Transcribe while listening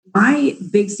My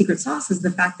big secret sauce is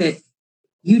the fact that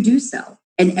you do sell,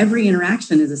 and every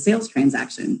interaction is a sales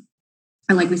transaction.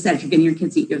 And like we said, if you're getting your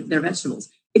kids to eat their vegetables,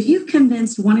 if you've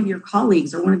convinced one of your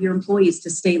colleagues or one of your employees to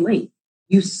stay late,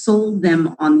 you sold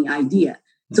them on the idea.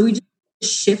 So we just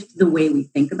shift the way we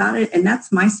think about it. And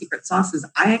that's my secret sauce is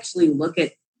I actually look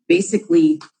at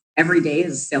basically every day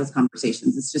as sales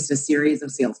conversations. It's just a series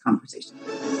of sales conversations.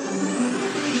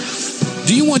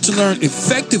 Do you want to learn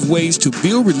effective ways to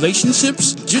build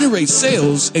relationships, generate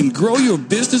sales, and grow your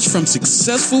business from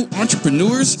successful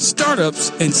entrepreneurs, startups,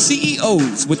 and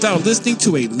CEOs without listening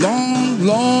to a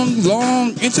long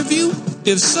interview?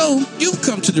 If so, you've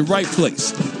come to the right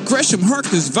place. Gresham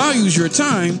Harkness values your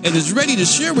time and is ready to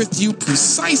share with you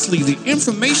precisely the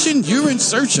information you're in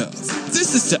search of.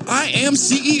 This is the I Am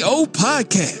CEO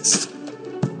podcast.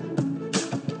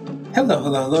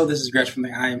 Hello. This is Gretch from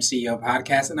the I Am CEO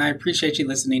podcast, and I appreciate you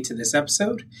listening to this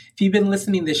episode. If you've been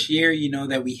listening this year, you know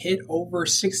that we hit over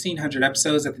 1,600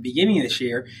 episodes at the beginning of this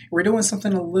year. We're doing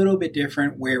something a little bit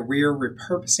different where we're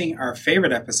repurposing our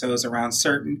favorite episodes around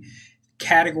certain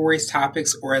categories,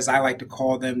 topics, or as I like to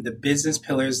call them, the business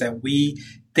pillars that we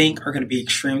think are going to be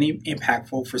extremely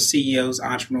impactful for CEOs,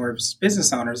 entrepreneurs,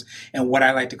 business owners, and what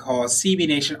I like to call CB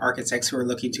Nation architects who are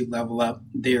looking to level up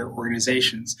their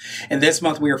organizations. And this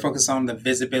month, we are focused on the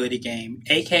visibility game,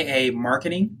 aka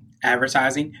marketing,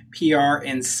 advertising, PR,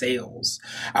 and sales.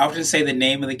 I often say the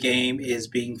name of the game is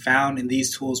being found, and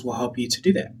these tools will help you to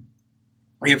do that.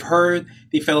 We have heard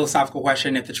the philosophical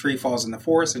question, if the tree falls in the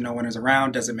forest and no one is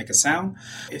around, does it make a sound?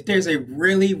 If there's a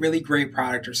really great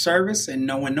product or service and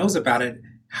no one knows about it,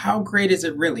 how great is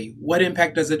it really? What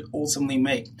impact does it ultimately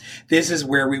make? This is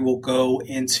where we will go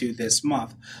into this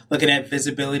month, looking at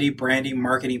visibility, branding,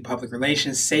 marketing, public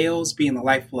relations, sales, being the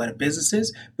lifeblood of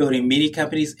businesses, building media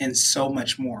companies, and so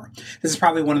much more. This is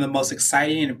probably one of the most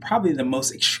exciting and probably the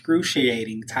most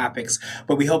excruciating topics,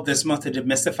 but we hope this month to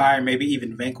demystify or maybe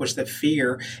even vanquish the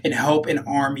fear and help and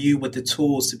arm you with the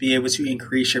tools to be able to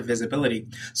increase your visibility.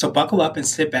 So buckle up and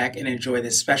sit back and enjoy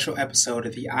this special episode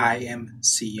of the I Am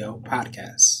CEO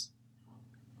podcast.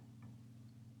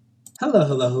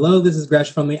 Hello. This is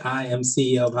Gresh from the I Am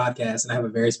CEO podcast, and I have a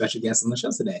very special guest on the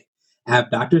show today. I have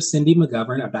Dr. Cindy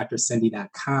McGovern of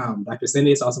drcindy.com. Dr.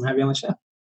 Cindy, it's awesome to have you on the show.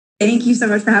 Thank you so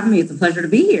much for having me. It's a pleasure to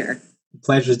be here. The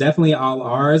pleasure is definitely all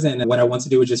ours. And what I want to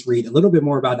do is just read a little bit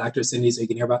more about Dr. Cindy so you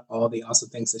can hear about all the awesome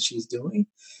things that she's doing.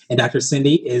 And Dr.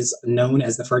 Cindy is known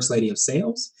as the First Lady of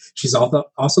Sales. She's also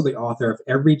the author of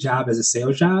Every Job is a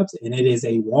Sales Job, and it is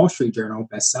a Wall Street Journal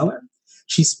bestseller.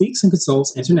 She speaks and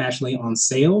consults internationally on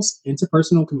sales,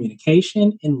 interpersonal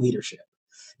communication, and leadership.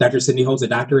 Dr. Cindy holds a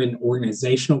doctorate in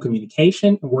organizational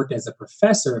communication and worked as a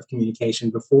professor of communication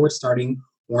before starting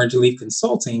Orange Leaf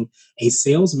Consulting, a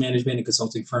sales management and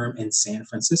consulting firm in San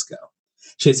Francisco.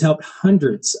 She has helped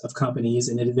hundreds of companies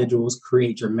and individuals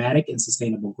create dramatic and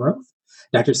sustainable growth.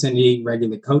 Dr. Cindy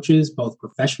regularly coaches both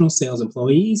professional sales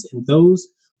employees and those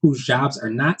whose jobs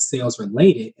are not sales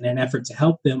related in an effort to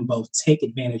help them both take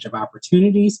advantage of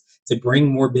opportunities to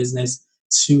bring more business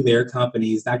to their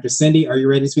companies. Dr. Cindy, are you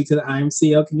ready to speak to the I Am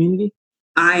CEO community?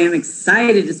 I am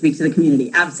excited to speak to the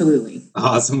community. Absolutely.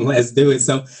 Awesome. Let's do it.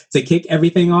 So to kick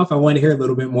everything off, I want to hear a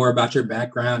little bit more about your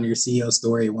background, your CEO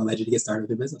story, and what led you to get started with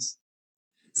your business.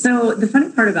 So the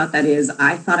funny part about that is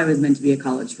I thought I was meant to be a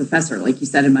college professor. Like you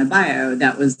said in my bio,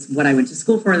 that was what I went to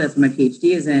school for. That's what my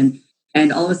PhD is in.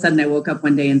 And all of a sudden I woke up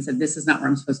one day and said, this is not where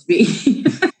I'm supposed to be.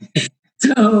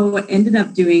 So ended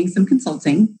up doing some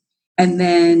consulting. And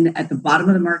then at the bottom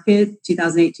of the market,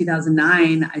 2008,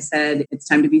 2009, I said, it's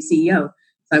time to be CEO.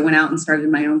 So I went out and started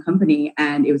my own company,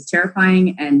 and it was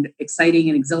terrifying and exciting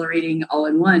and exhilarating all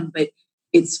in one. But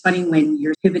it's funny when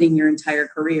you're pivoting your entire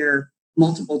career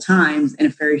multiple times in a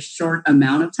very short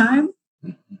amount of time.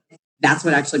 That's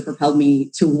what actually propelled me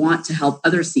to want to help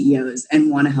other CEOs and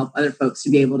want to help other folks to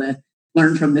be able to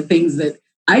learn from the things that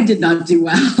I did not do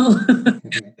well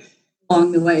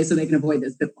along the way so they can avoid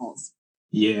those pitfalls.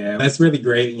 Yeah, that's really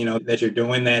great, that you're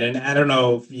doing that. And I don't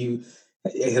know if you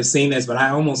have seen this, but I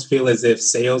almost feel as if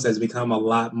sales has become a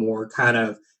lot more kind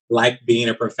of like being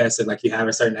a professor, like you have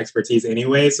a certain expertise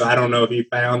anyway. So I don't know if you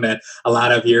found that a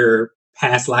lot of your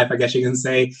past life, I guess you can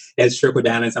say, has trickled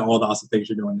down into all the awesome things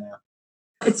you're doing now.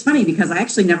 It's funny because I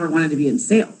actually never wanted to be in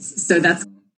sales. So that's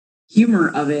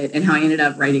humor of it, and how I ended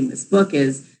up writing this book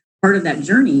is part of that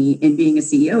journey in being a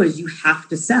CEO is you have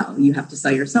to sell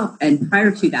yourself. And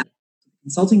prior to that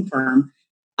consulting firm,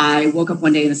 I woke up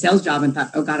one day in a sales job and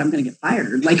thought, oh God, I'm going to get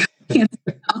fired. Like, I can't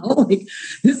sell. Like,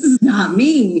 this is not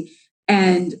me.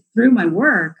 And through my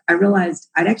work, I realized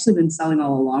I'd actually been selling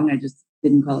all along. I just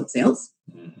didn't call it sales.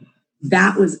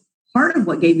 That was part of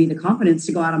what gave me the confidence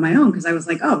to go out on my own, because I was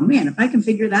like, oh man, if I can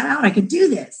figure that out, I could do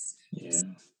this. Yeah. So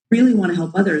I really want to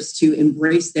help others to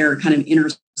embrace their kind of inner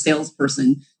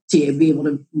salesperson to be able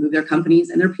to move their companies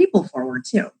and their people forward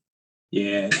too.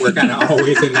 Yeah, we're kind of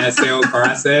always in that sales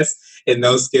process, and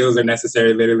those skills are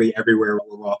necessary literally everywhere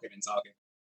we're walking and talking.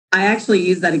 I actually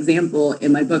use that example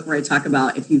in my book where I talk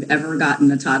about if you've ever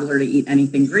gotten a toddler to eat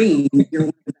anything green, you're one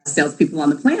of the best salespeople on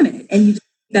the planet. And you just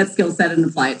take that skill set and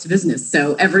apply it to business.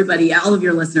 So everybody, all of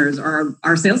your listeners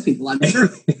are salespeople, I'm sure.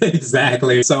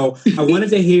 Exactly. So I wanted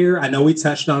to hear, I know we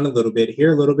touched on it a little bit,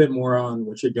 hear a little bit more on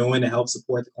what you're doing to help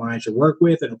support the clients you work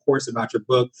with, and of course about your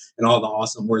book and all the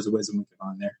awesome words of wisdom we can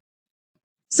find there.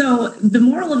 So the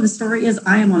moral of the story is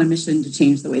I am on a mission to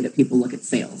change the way that people look at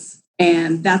sales.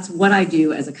 And that's what I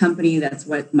do as a company. That's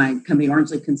what my company, Orange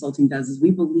Leaf Consulting, does, is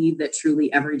we believe that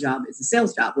truly every job is a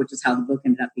sales job, which is how the book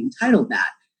ended up being titled that.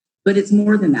 But it's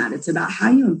more than that. It's about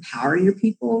how you empower your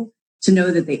people to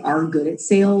know that they are good at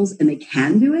sales and they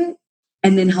can do it,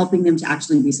 and then helping them to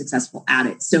actually be successful at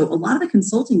it. So a lot of the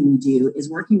consulting we do is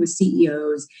working with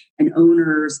CEOs and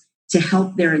owners to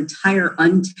help their entire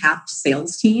untapped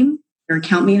sales team, their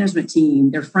account management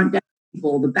team, their front desk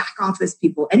people, the back office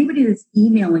people, anybody that's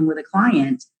emailing with a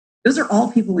client. Those are all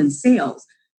people in sales.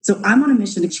 So I'm on a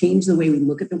mission to change the way we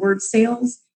look at the word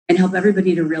sales and help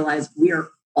everybody to realize we are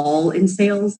all in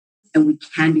sales and we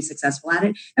can be successful at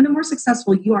it. And the more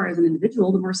successful you are as an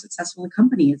individual, the more successful the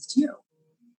company is too.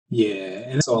 Yeah.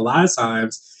 And so a lot of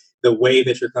times, the way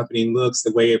that your company looks,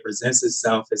 the way it presents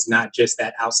itself is not just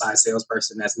that outside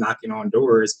salesperson that's knocking on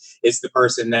doors. It's the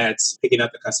person that's picking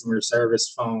up the customer service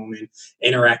phone and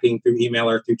interacting through email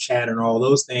or through chat and all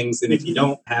those things. And if you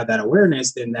don't have that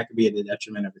awareness, then that could be at the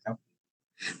detriment of your company.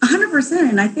 100%.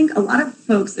 And I think a lot of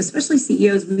folks, especially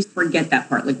CEOs, we forget that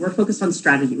part. Like, we're focused on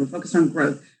strategy. We're focused on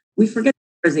growth. We forget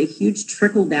there's a huge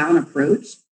trickle down approach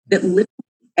that literally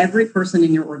every person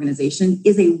in your organization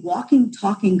is a walking,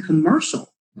 talking commercial.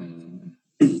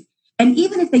 And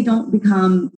even if they don't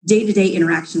become day-to-day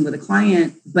interaction with a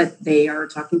client, but they are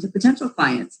talking to potential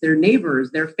clients, their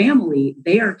neighbors, their family,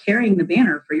 they are carrying the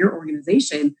banner for your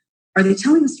organization. Are they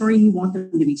telling the story you want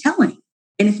them to be telling?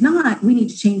 And if not, we need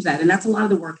to change that. And that's a lot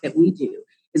of the work that we do,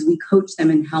 is we coach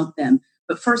them and help them.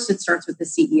 But first, it starts with the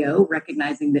CEO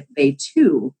recognizing that they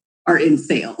too are in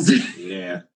sales.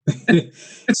 Yeah.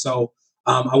 So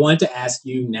I wanted to ask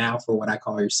you now for what I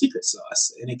call your secret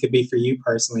sauce. And it could be for you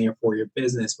personally or for your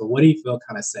business, but what do you feel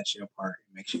kind of sets you apart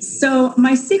and makes you unique? So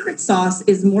my secret sauce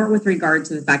is more with regard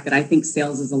to the fact that I think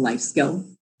sales is a life skill.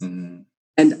 Mm-hmm.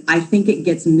 And I think it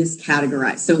gets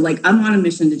miscategorized. So like, I'm on a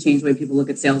mission to change the way people look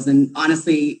at sales. And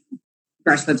honestly,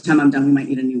 gosh, by the time I'm done, we might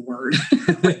need a new word.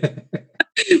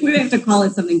 We have to call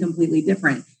it something completely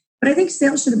different. But I think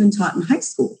sales should have been taught in high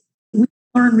school. We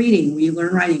learn reading, we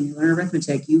learn writing, you learn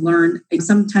arithmetic, you learn,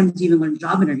 sometimes you even learn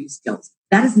job interview skills.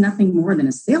 That is nothing more than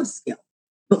a sales skill.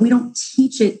 But we don't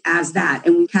teach it as that.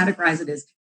 And we categorize it as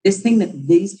this thing that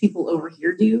these people over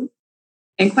here do.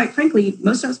 And quite frankly,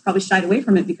 most of us probably shied away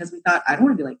from it because we thought, I don't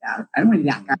want to be like that. I don't want to be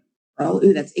that guy. Oh,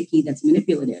 ooh, that's icky. That's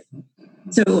manipulative.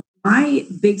 So my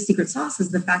big secret sauce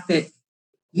is the fact that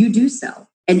you do sell.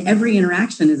 And every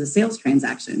interaction is a sales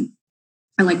transaction.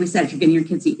 And like we said, if you're getting your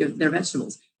kids to eat their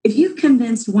vegetables, if you've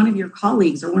convinced one of your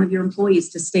colleagues or one of your employees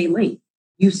to stay late,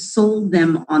 you sold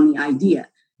them on the idea.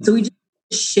 So we just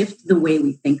shift the way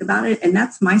we think about it. And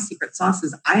that's my secret sauce,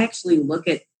 is I actually look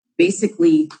at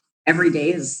basically every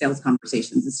day as sales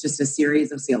conversations. It's just a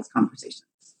series of sales conversations.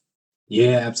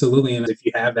 Yeah, absolutely. And if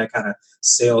you have that kind of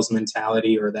sales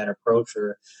mentality or that approach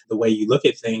or the way you look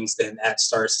at things, then that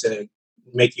starts to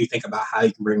make you think about how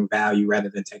you can bring value rather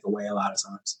than take away a lot of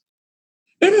times.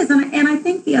 It is. And I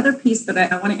think the other piece that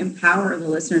I want to empower the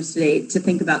listeners today to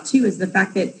think about too is the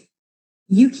fact that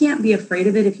you can't be afraid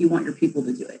of it if you want your people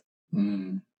to do it.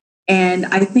 Mm. And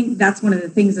I think that's one of the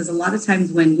things is a lot of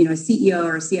times when, a CEO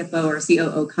or a CFO or a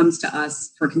COO comes to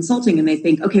us for consulting and they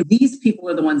think, okay, these people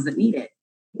are the ones that need it.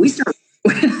 We start,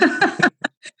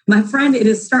 my friend, it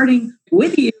is starting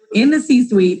with you in the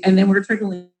C-suite, and then we're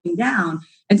trickling down.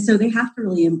 And so they have to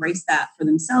really embrace that for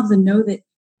themselves and know that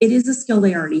it is a skill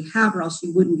they already have, or else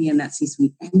you wouldn't be in that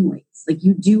C-suite anyways. Like,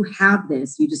 you do have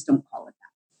this, you just don't call it that.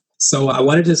 So I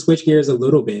wanted to switch gears a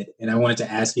little bit, and I wanted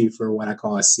to ask you for what I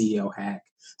call a CEO hack.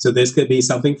 So this could be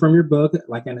something from your book,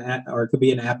 like or it could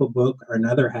be an Apple book or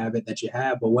another habit that you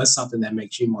have, but what's something that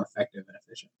makes you more effective and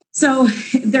efficient? So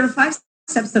there are 5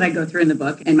 steps that I go through in the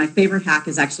book, and my favorite hack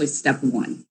is actually step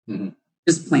 1,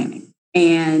 just planning.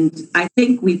 And I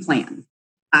think we plan.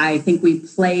 I think we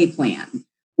plan,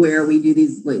 where we do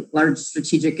these large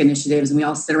strategic initiatives and we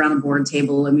all sit around a board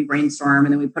table and we brainstorm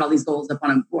and then we put all these goals up on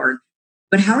a board.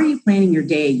 but how are you planning your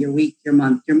day, your week, your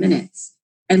month, your minutes,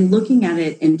 and looking at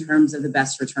it in terms of the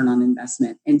best return on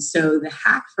investment? And so the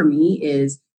hack for me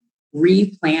is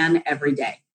replan every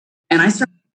day. And I start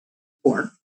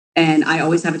before, and I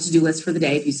always have a to-do list for the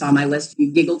day. If you saw my list,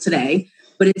 you giggle today.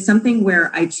 But it's something where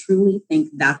I truly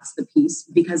think that's the piece,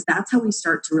 because that's how we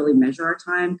start to really measure our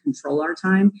time, control our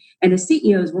time. And as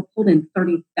CEOs, we're pulled in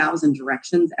 30,000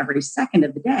 directions every second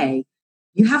of the day.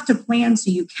 You have to plan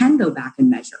so you can go back and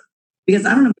measure. Because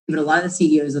I don't know, but a lot of the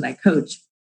CEOs that I coach,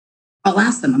 I'll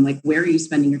ask them, I'm like, where are you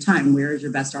spending your time? Where is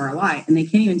your best ROI? And they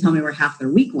can't even tell me where half their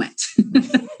week went.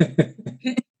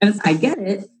 And I get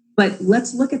it. But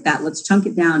let's look at that. Let's chunk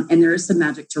it down. And there is some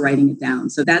magic to writing it down.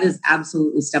 So that is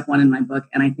absolutely step one in my book.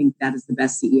 And I think that is the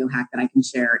best CEO hack that I can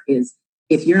share is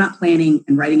if you're not planning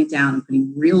and writing it down and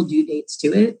putting real due dates to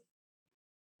it,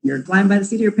 you're flying by the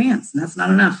seat of your pants. And that's not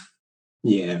enough.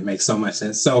 Yeah, it makes so much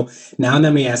sense. So now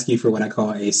let me ask you for what I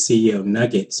call a CEO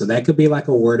nugget. So that could be like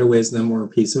a word of wisdom or a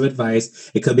piece of advice.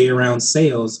 It could be around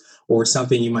sales or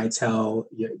something you might tell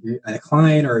a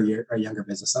client or your younger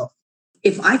business self.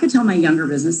 If I could tell my younger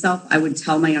business self, I would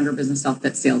tell my younger business self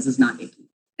that sales is not icky.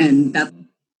 And that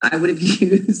I would have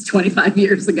used 25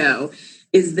 years ago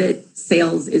is that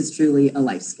sales is truly a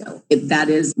life skill. That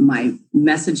is my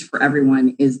message for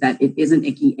everyone, is that it isn't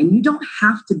icky. And you don't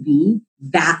have to be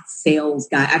that sales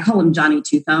guy. I call him Johnny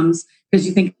Two Thumbs because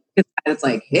you think it's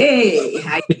like, hey,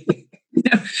 how you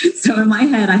know? So in my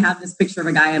head, I have this picture of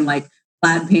a guy in like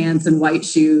plaid pants and white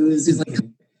shoes who's like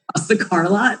across the car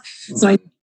lot. So I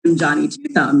Johnny Two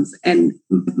Thumbs. And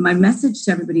my message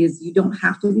to everybody is you don't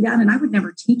have to be that. And I would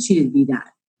never teach you to be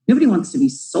that. Nobody wants to be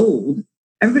sold.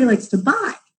 Everybody likes to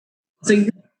buy. So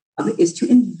your job is to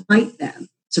invite them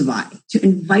to buy, to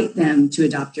invite them to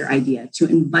adopt your idea, to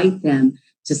invite them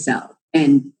to sell.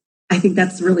 And I think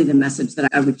that's really the message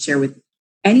that I would share with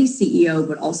any CEO,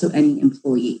 but also any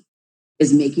employee,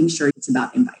 is making sure it's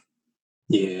about inviting.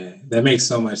 Yeah, that makes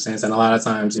so much sense. And a lot of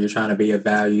times you're trying to be of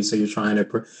value. So you're trying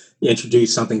to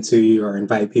introduce something to you or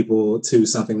invite people to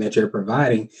something that you're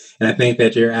providing. And I think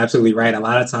that you're absolutely right. A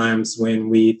lot of times when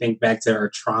we think back to our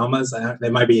traumas,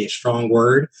 that might be a strong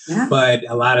word, but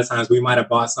a lot of times we might have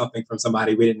bought something from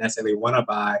somebody we didn't necessarily want to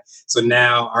buy. So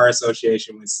now our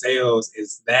association with sales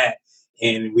is that.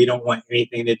 And we don't want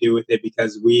anything to do with it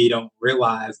because we don't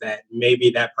realize that maybe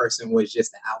that person was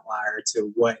just an outlier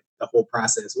to what the whole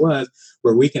process was,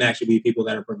 where we can actually be people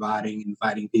that are providing,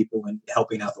 inviting people and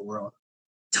helping out the world.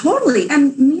 Totally.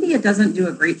 And media doesn't do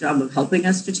a great job of helping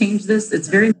us to change this. It's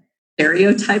very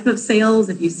stereotype of sales.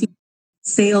 If you see a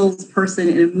salesperson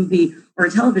in a movie or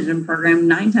a television program,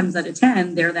 9 times out of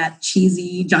 10, they're that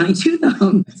cheesy Johnny Two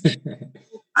Thumbs.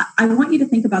 I want you to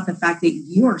think about the fact that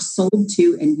you are sold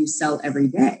to and you sell every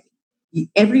day.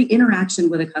 Every interaction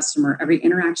with a customer, every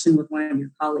interaction with one of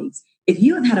your colleagues. If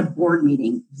you have had a board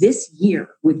meeting this year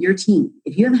with your team,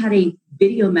 if you have had a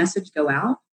video message go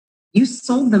out, you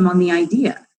sold them on the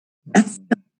idea. That's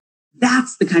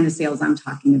the kind of sales I'm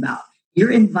talking about.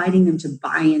 You're inviting them to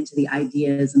buy into the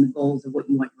ideas and the goals of what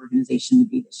you want your organization to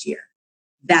be this year.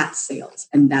 That's sales.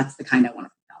 And that's the kind I want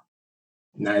to.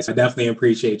 Nice. I definitely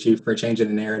appreciate you for changing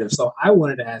the narrative. So I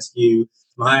wanted to ask you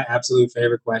my absolute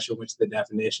favorite question, which is the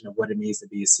definition of what it means to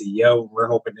be a CEO. We're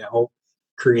hoping to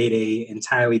create a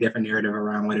entirely different narrative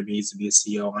around what it means to be a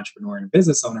CEO, entrepreneur, and a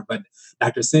business owner. But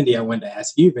Dr. Cindy, I wanted to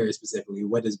ask you very specifically,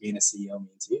 what does being a CEO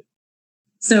mean to you?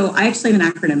 So I actually have an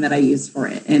acronym that I use for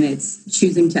it, and it's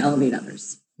choosing to elevate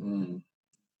others. And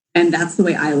that's the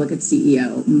way I look at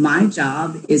CEO. My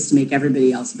job is to make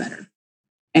everybody else better.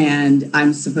 And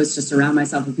I'm supposed to surround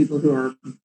myself with people who are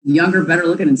younger, better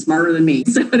looking, and smarter than me.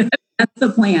 So that's the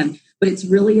plan. But it's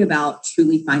really about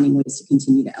truly finding ways to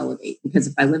continue to elevate. Because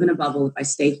if I live in a bubble, if I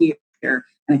stay here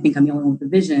and I think I'm the only one with a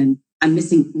vision, I'm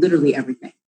missing literally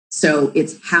everything. So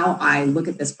it's how I look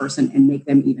at this person and make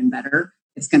them even better.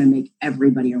 It's going to make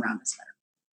everybody around us better.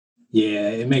 Yeah,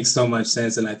 it makes so much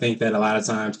sense. And I think that a lot of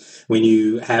times when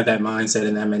you have that mindset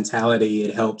and that mentality,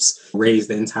 it helps raise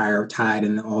the entire tide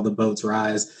and all the boats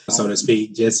rise, so to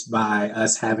speak, just by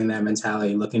us having that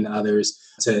mentality, looking to others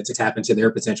to tap into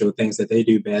their potential, things that they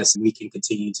do best. We can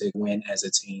continue to win as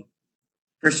a team.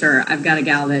 For sure. I've got a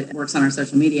gal that works on our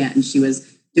social media, and she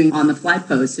was doing on the fly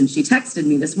posts, and she texted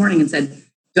me this morning and said,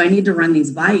 do I need to run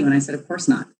these by you? And I said, of course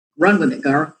not. Run with it,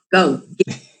 girl. Go.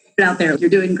 Get it out there. You're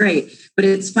doing great. But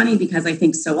it's funny because I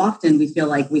think so often we feel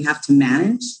like we have to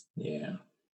manage. Yeah.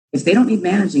 If they don't need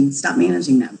managing, stop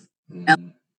managing them.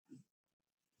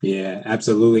 Yeah,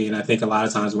 absolutely. And I think a lot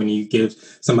of times when you give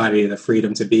somebody the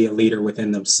freedom to be a leader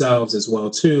within themselves as well,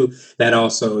 too, that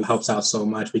also helps out so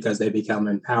much because they become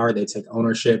empowered, they take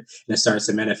ownership, and it starts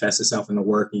to manifest itself in the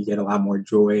work. And you get a lot more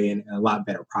joy and a lot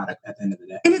better product at the end of the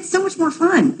day. And it's so much more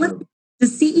fun. The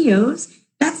CEOs,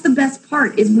 that's the best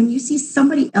part, is when you see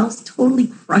somebody else totally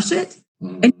crush it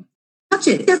and touch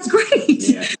it. That's great.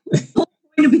 Yeah. The whole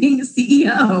point of being a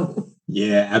CEO.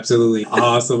 Yeah, absolutely.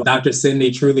 Awesome. Dr.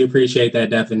 Cindy, truly appreciate that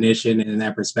definition and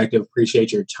that perspective.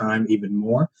 Appreciate your time even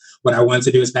more. What I want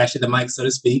to do is pass you the mic, so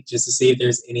to speak, just to see if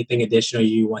there's anything additional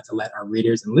you want to let our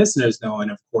readers and listeners know, and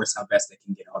of course, how best they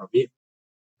can get hold of you.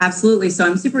 Absolutely. So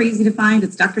I'm super easy to find.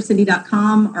 It's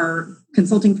drcindy.com. Our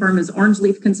consulting firm is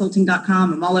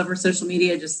orangeleafconsulting.com. I'm all over social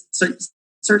media. Just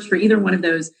search for either one of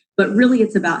those. But really,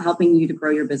 it's about helping you to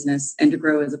grow your business and to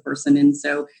grow as a person. And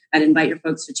so I'd invite your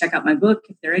folks to check out my book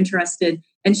if they're interested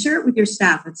and share it with your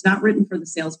staff. It's not written for the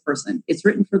salesperson. It's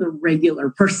written for the regular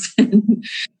person.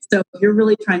 So if you're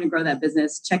really trying to grow that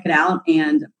business, check it out.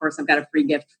 And of course, I've got a free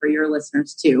gift for your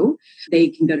listeners too. They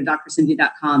can go to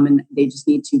drcindy.com and they just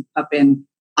need to pop in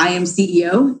I am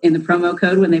CEO in the promo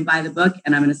code when they buy the book.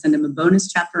 And I'm going to send them a bonus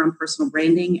chapter on personal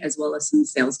branding as well as some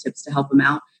sales tips to help them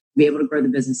out to be able to grow the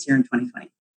business here in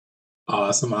 2020.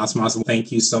 Awesome.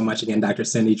 Thank you so much again, Dr.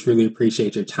 Cindy. Truly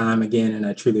appreciate your time again. And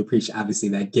I truly appreciate, obviously,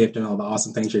 that gift and all the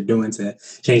awesome things you're doing to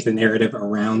change the narrative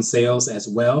around sales as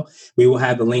well. We will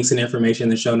have the links and information in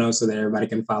the show notes so that everybody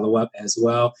can follow up as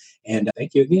well. And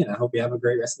thank you again. I hope you have a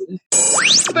great rest of the day.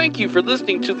 Thank you for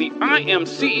listening to the I Am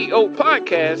CEO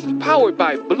podcast powered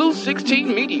by Blue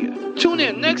 16 Media. Tune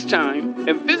in next time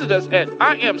and visit us at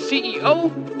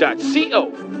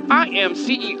IAM1787.co. I Am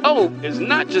CEO is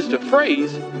not just a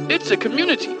phrase, it's a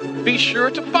community. Be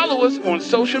sure to follow us on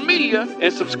social media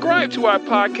and subscribe to our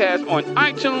podcast on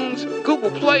iTunes,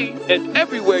 Google Play, and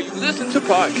everywhere you listen to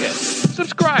podcasts.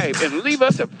 Subscribe and leave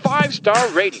us a 5-star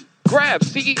rating. Grab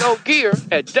CEO gear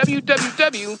at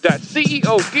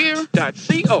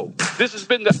www.ceogear.co. This has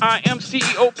been the I Am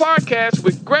CEO podcast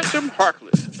with Gresham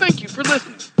Harkless. Thank you for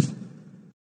listening.